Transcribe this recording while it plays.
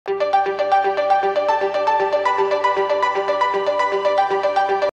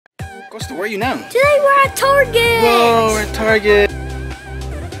Kosta, where are you now? Today we're at Target. Whoa, we're at Target.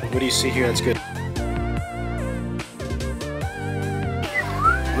 What do you see here that's good?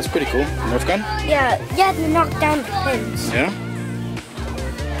 That's pretty cool. Nerf gun? Yeah, to knock down the pins. Yeah?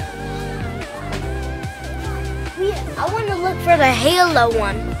 I want to look for the Halo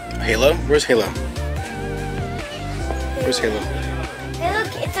one. Halo? Where's Halo? Where's Halo? Hey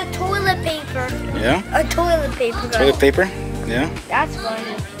look, it's a toilet paper. Yeah? A toilet paper. Toilet paper? Yeah? That's fun.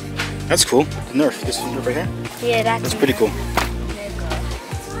 That's cool. Nerf. This one right here? Yeah, That's pretty cool.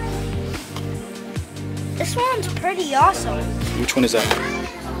 This one's pretty awesome. Which one is that?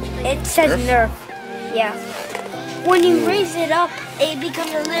 It says Nerf? Nerf. Yeah. When you raise it up, it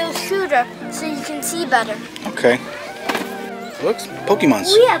becomes a little shooter, so you can see better. Okay. Look,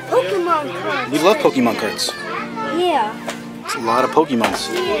 Pokemons. We have Pokemon cards. We love Pokemon cards. Yeah. It's a lot of Pokemons.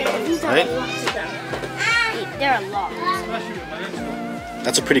 Yeah, these are Right? lots of them. There are lots.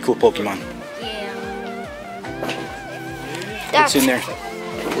 That's a pretty cool Pokemon. Yeah. What's in there?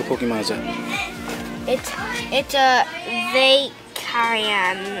 What Pokemon is that? It's a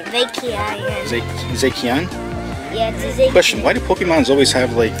Vakian. Zacian? Yeah, it's a Zacian. Question: why do Pokemons always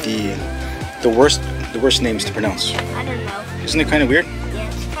have like the worst names to pronounce? I don't know. Isn't it kind of weird? Yeah,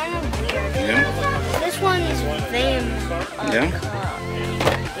 it's kind of weird. Yeah. This one is Vam. Yeah.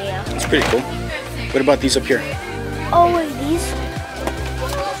 Yeah. It's pretty cool. What about these up here? Oh, and these.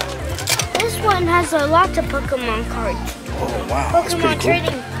 This one has a lot of Pokemon cards. Oh wow, that's pretty Pokemon cool.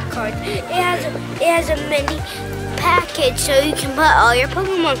 trading cards. It has a mini package so you can put all your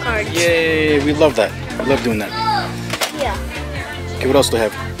Pokemon cards. Yay! We love that. We love doing that. Yeah. Okay, what else do they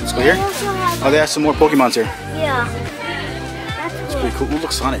have? Let's go here. They also have, Oh, they have some more Pokemons here. yeah. That's cool. Pretty cool. Ooh,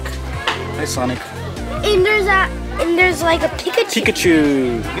 look, Sonic. Hi, Sonic. And there's like a Pikachu.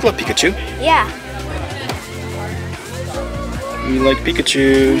 Pikachu. We love Pikachu. Yeah. We like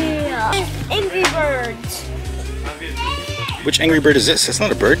Pikachu. Yeah. And Angry Birds. Which Angry Bird is this? That's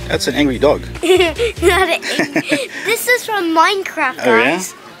not a bird. That's an angry dog. Not an This is from Minecraft, guys. Oh yeah?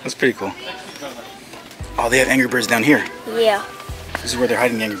 That's pretty cool. Oh, they have Angry Birds down here. Yeah. This is where they're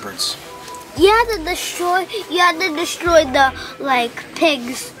hiding the Angry Birds. You had to destroy the like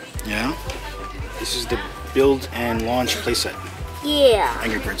pigs. Yeah. This is the build and launch playset. Yeah.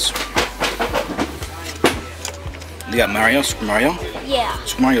 Angry Birds. They got Mario, Super Mario. Yeah.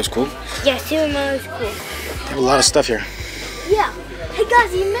 Super Mario's cool. Yeah, Super Mario's cool. They have a lot of stuff here. Yeah. Hey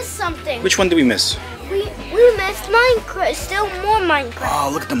guys, you missed something. Which one did we miss? We missed Minecraft. Still more Minecraft. Oh,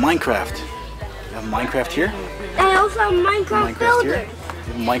 look at the Minecraft. You have Minecraft here. I also have Minecraft Builder. Here.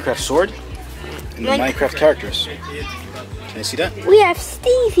 You have a Minecraft sword. And the Minecraft characters. Can I see that? We have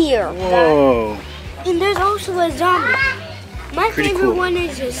Steve here. Whoa. And there's also a zombie. My Pretty favorite cool. one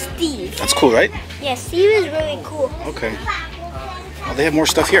is Steve. That's cool, right? Yeah, Steve is really cool. Okay. Oh, they have more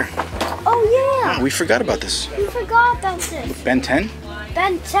stuff here. Oh yeah. Oh, we forgot about this. We forgot about this. Ben 10?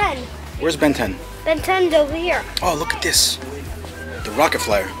 Ben 10. Where's Ben 10? Ben 10's over here. Oh, look at this. The rocket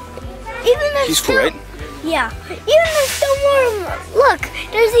flyer. Even there's He's cool, still, right? Yeah. Even there's still more. Look,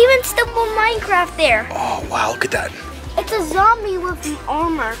 there's even still more Minecraft there. Oh, wow, look at that. It's a zombie with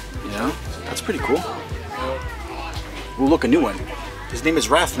armor. Yeah, that's pretty cool. Ooh, look, a new one. His name is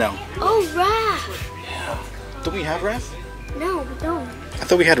Wrath now. Oh, Raph. Yeah. Don't we have Wrath? No, we don't. I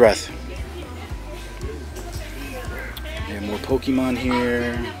thought we had Wrath. We have more Pokemon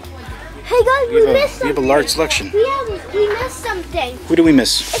here. Hey guys, we missed something. We have a large selection. We missed something. Who do we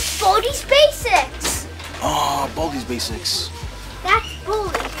miss? It's Baldi's Basics. Oh, Baldi's Basics. That's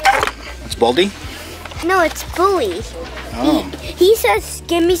Bully. That's Baldi? No, it's Bully. Oh. He says,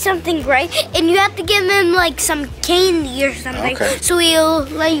 give me something great, and you have to give him like some candy or something, Okay. so he'll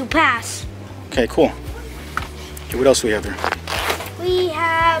let you pass. Okay, cool. Okay, what else do we have there? We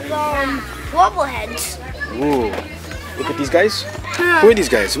have Wobbleheads. Ooh. Look at these guys. Who are these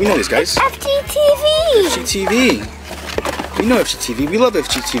guys? We know these guys. FGEETV. FGEETV. We know FGEETV. We love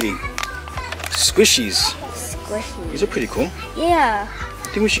FGEETV. Squishies. Squishy. These are pretty cool. Yeah. I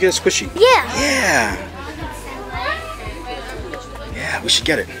think we should get a squishy. Yeah. Yeah. Yeah, we should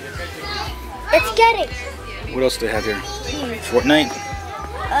get it. Let's get it. What else do they have here? Fortnite.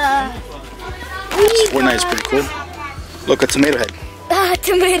 Fortnite is pretty cool. Look, a tomato head.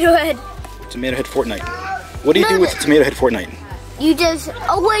 Tomato head. Tomato head Fortnite. What do you do with the tomato head Fortnite? You just,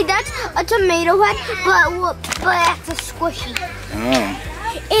 oh wait, that's a tomato head, but that's a squishy.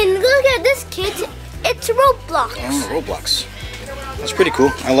 Oh. And look at this, kids. It's Roblox. Oh, Roblox. That's pretty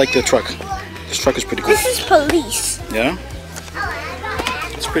cool. I like the truck. This truck is pretty cool. This is police. Yeah?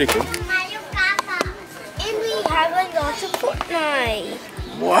 It's pretty cool. And we have a lot of Fortnite.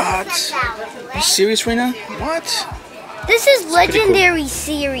 What? Are you serious right now? What? This is Legendary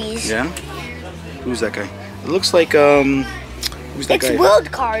Series. Yeah? Who's that guy? It looks like, who's that guy? It's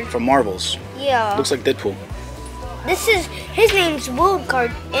Wild Card. From Marvels. Yeah. Looks like Deadpool. His name's Wild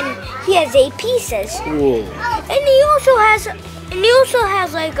Card, and he has 8 pieces. Cool. And he also has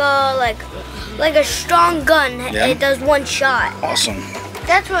like a strong gun. Yeah? It does 1 shot. Awesome.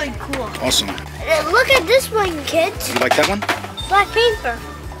 That's really cool. Awesome. Look at this one, kids. You like that one? Black Panther.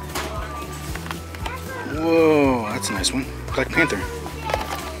 Whoa, that's a nice one. Black Panther.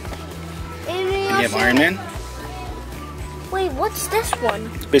 And You have Iron Man. Wait, what's this one?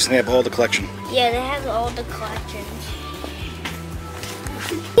 Basically, they have all the collection. Yeah, they have all the collections.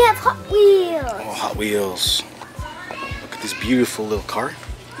 We have Hot Wheels. Oh, Hot Wheels. Look at this beautiful little car.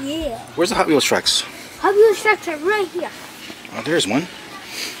 Yeah. Where's the Hot Wheels tracks? Hot Wheels tracks are right here. Oh, there's one.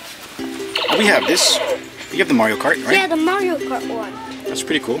 Oh, we have this. You have the Mario Kart, right? Yeah, the Mario Kart one That's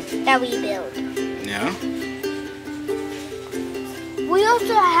pretty cool. that we build. Yeah. We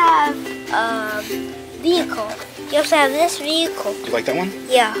also have vehicle. We also have this vehicle. You like that one?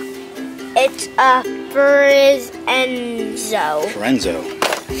 Yeah. It's a Frienzo. Lorenzo.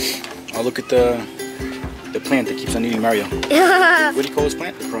 Oh, look at the plant that keeps on eating Mario. What do you call this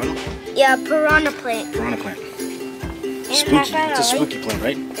plant? The piranha? Yeah, piranha plant. Piranha plant. And Spooky. It's a spooky plant,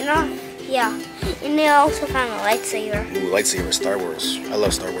 right? Yeah. And they also found a lightsaber. Ooh, lightsaber, Star Wars. I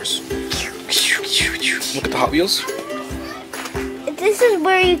love Star Wars. Look at the Hot Wheels. This is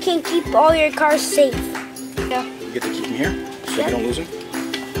where you can keep all your cars safe. Yeah. You get to keep them here so you don't lose them.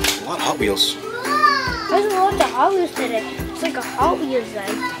 A lot of Hot Wheels. There's a lot of Hot Wheels today. It's like a Hot Wheels day.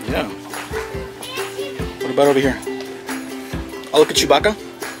 Yeah. What about over here? Oh, look at Chewbacca.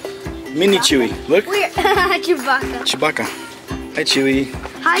 Mini Chewie. Look. We're Chewbacca. Chewbacca. Hi, Chewie.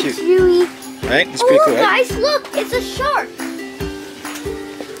 Hi, Cute. Chewie. Right? It's pretty cool, right? Guys, look. It's a shark.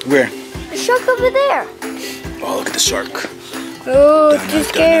 Where? A shark over there. Oh, look at the shark. Oh, it's too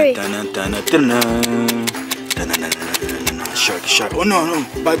scary. Shark, shark. Oh, no, no.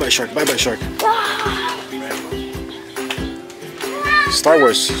 Bye-bye, shark. Bye-bye, shark. Star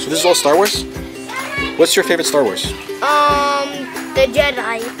Wars. So this is all Star Wars? What's your favorite Star Wars? The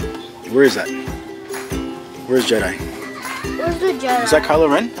Jedi. Where is that? Where's Jedi? Where's the Jedi? Is that Kylo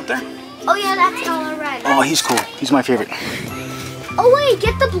Ren up there? Oh yeah, that's Kylo Ren. Oh, he's cool. He's my favorite. Oh wait,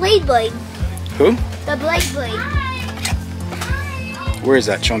 get the Blade. Who? The Blade. Where is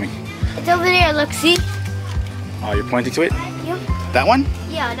that? Show me. It's over there, look, see? Oh, you're pointing to it? Yep. That one?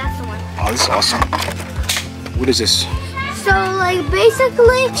 Yeah, that's the one. Oh, this is awesome. What is this? So, like,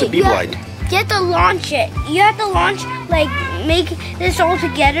 basically, It's a B-Blade. you have to launch it. You have to launch, like, make this all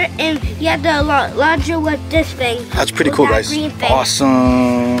together, and you have to launch it with this thing. That's pretty With cool, that guys. green thing.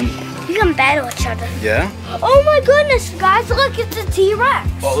 Awesome. You can battle each other. Yeah? Oh my goodness, guys, look, it's a T-Rex.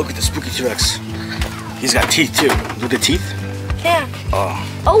 Oh, look at the spooky T-Rex. He's got teeth, too. Look at the teeth. Yeah. Oh.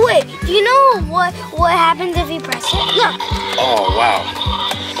 Oh wait, do you know what happens if you press it? Look. Oh, wow.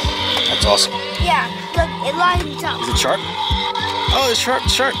 That's awesome. Yeah, look, it lines up. Is it sharp? Oh, it's sharp,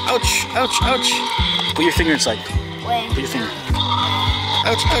 sharp. Ouch, ouch, ouch. Put your finger inside. Wait. Put your finger.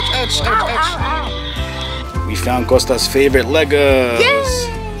 Ouch, ouch, ouch, ouch, Ow, ouch. ow, We found Kosta's favorite Legos. Yeah.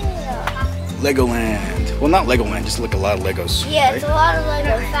 Legoland. Well, not Legoland, just like a lot of Legos. Yeah, it's a lot of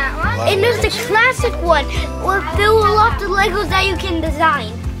Legos. And there's the Legos. classic one where there were lots of Legos that you can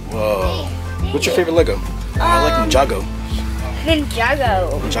design. Whoa. What's your favorite Lego? I like Ninjago.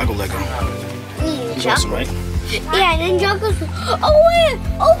 Ninjago. Ninjago Lego. He's awesome, right? Yeah, Ninjago's. Oh wait,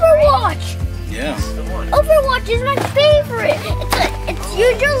 Overwatch. Yeah. Overwatch is my favorite. It's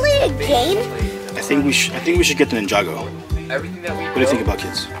usually a game. I think we should get the Ninjago. What do you think about,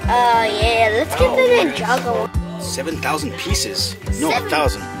 kids? Yeah, let's get the Ninjago. 7,000 pieces. No,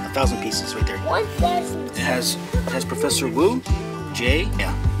 1,000. 1,000 pieces right there. 1,000. It has Professor Wu, Jay,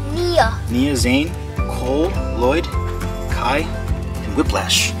 Nia, Zane, Cole, Lloyd, Kai, and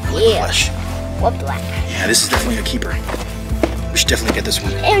Whiplash. Whiplash. Whiplash. Yeah, this is definitely a keeper. We should definitely get this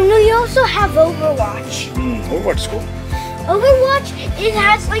one. And we also have Overwatch. Overwatch is cool. Overwatch, it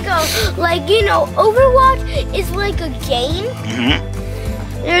has Overwatch is like a game.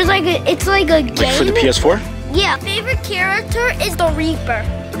 It's like a game. Like for the PS4? Yeah. Favorite character is the Reaper.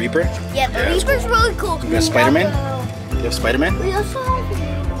 The Reaper? Yeah, the Reaper's really cool. You got Spider-Man? You have Spider-Man? We also have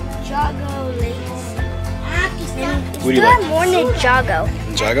Ninjago Lace. What do you have like? more Ninjago.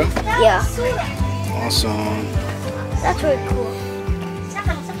 Ninjago? Yeah. Awesome. That's really cool.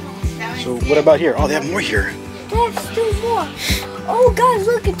 So what about here? Oh, they have more here. There's still more. Oh, guys,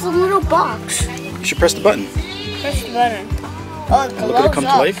 look, it's a little box. You should press the button. Press the button. Oh, it And look at it come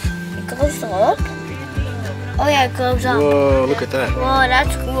to life. It goes up. Oh yeah, it goes up. Whoa, look at that. Whoa,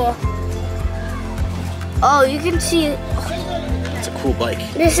 that's cool. Oh, you can see. It's a cool bike.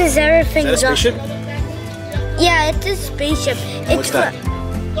 This is everything. Is that a spaceship? Yeah, it's a spaceship. What's that?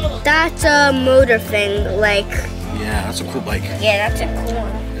 That's a motor thing, like. Yeah, that's a cool bike. Yeah, that's a cool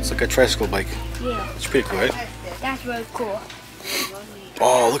one. It's like a tricycle bike. Yeah. It's pretty cool, right? That's really cool.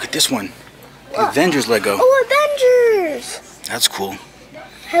 Oh, look at this one. The Avengers Lego. Oh, Avengers! That's cool.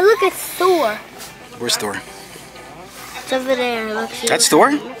 Hey, look at Thor. Where's Thor? It's over there. Look. That's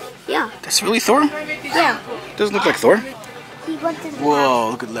Thor? Yeah. That's really Thor? Yeah. Doesn't look like Thor. He went to the Whoa,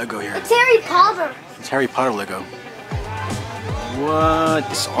 look at Lego here. It's Harry Potter. It's Harry Potter Lego. What?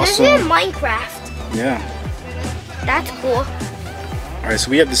 This is awesome. This is Minecraft. Yeah. That's cool. Alright, so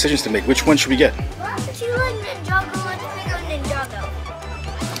we have decisions to make. Which one should we get? Do you like Ninjago? Let's pick up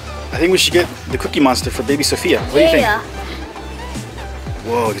Ninjago. I think we should get the Cookie Monster for baby Sophia. What do you think?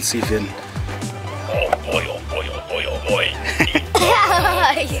 Whoa, I can see it in. Oh boy, oh boy, oh boy, oh boy.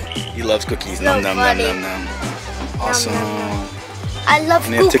 He loves cookies. Nom nom nom nom nom. Awesome. I love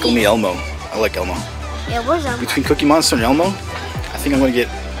And they have cookies. Tickle Me Elmo. I like Elmo. Yeah, where's Elmo? Between Cookie Monster and Elmo, I think I'm gonna get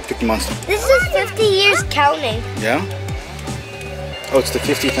Cookie Monster. This is 50 years counting. Yeah? Oh, it's the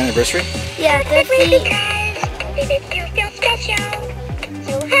 50th anniversary? Yeah, 50.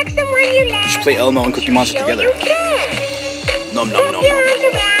 You should play Elmo and Cookie Monster together. Nom nom nom.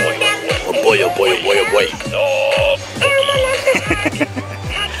 Oh boy, oh boy, oh boy, oh boy.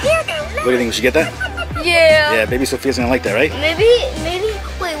 What do you think? We should get that? Yeah. Yeah, baby Sophia's gonna like that, right? Maybe,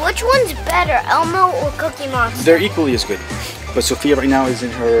 wait, which one's better, Elmo or Cookie Monster? They're equally as good. But Sophia right now is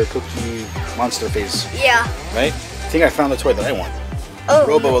in her Cookie Monster phase, Yeah. right? I think I found the toy that I want. Oh.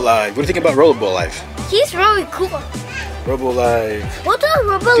 Robo Alive. What do you think about Robo Alive? He's really cool. Robo Alive. What does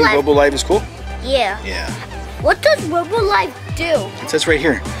Robo Think Life? Robo Alive is cool? Yeah. Yeah. What does Robo Life do? It says right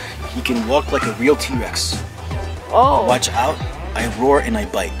here, he can walk like a real T-Rex. Oh. Watch out, I roar and I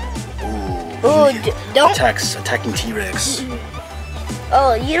bite. Oh, don't. Attacking T-Rex.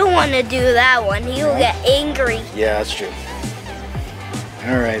 Oh, you don't want to do that one. He'll get angry. Yeah, that's true.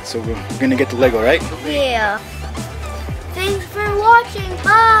 Alright, so we're gonna get the Lego, right? Yeah. Thanks for watching.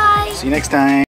 Bye. See you next time.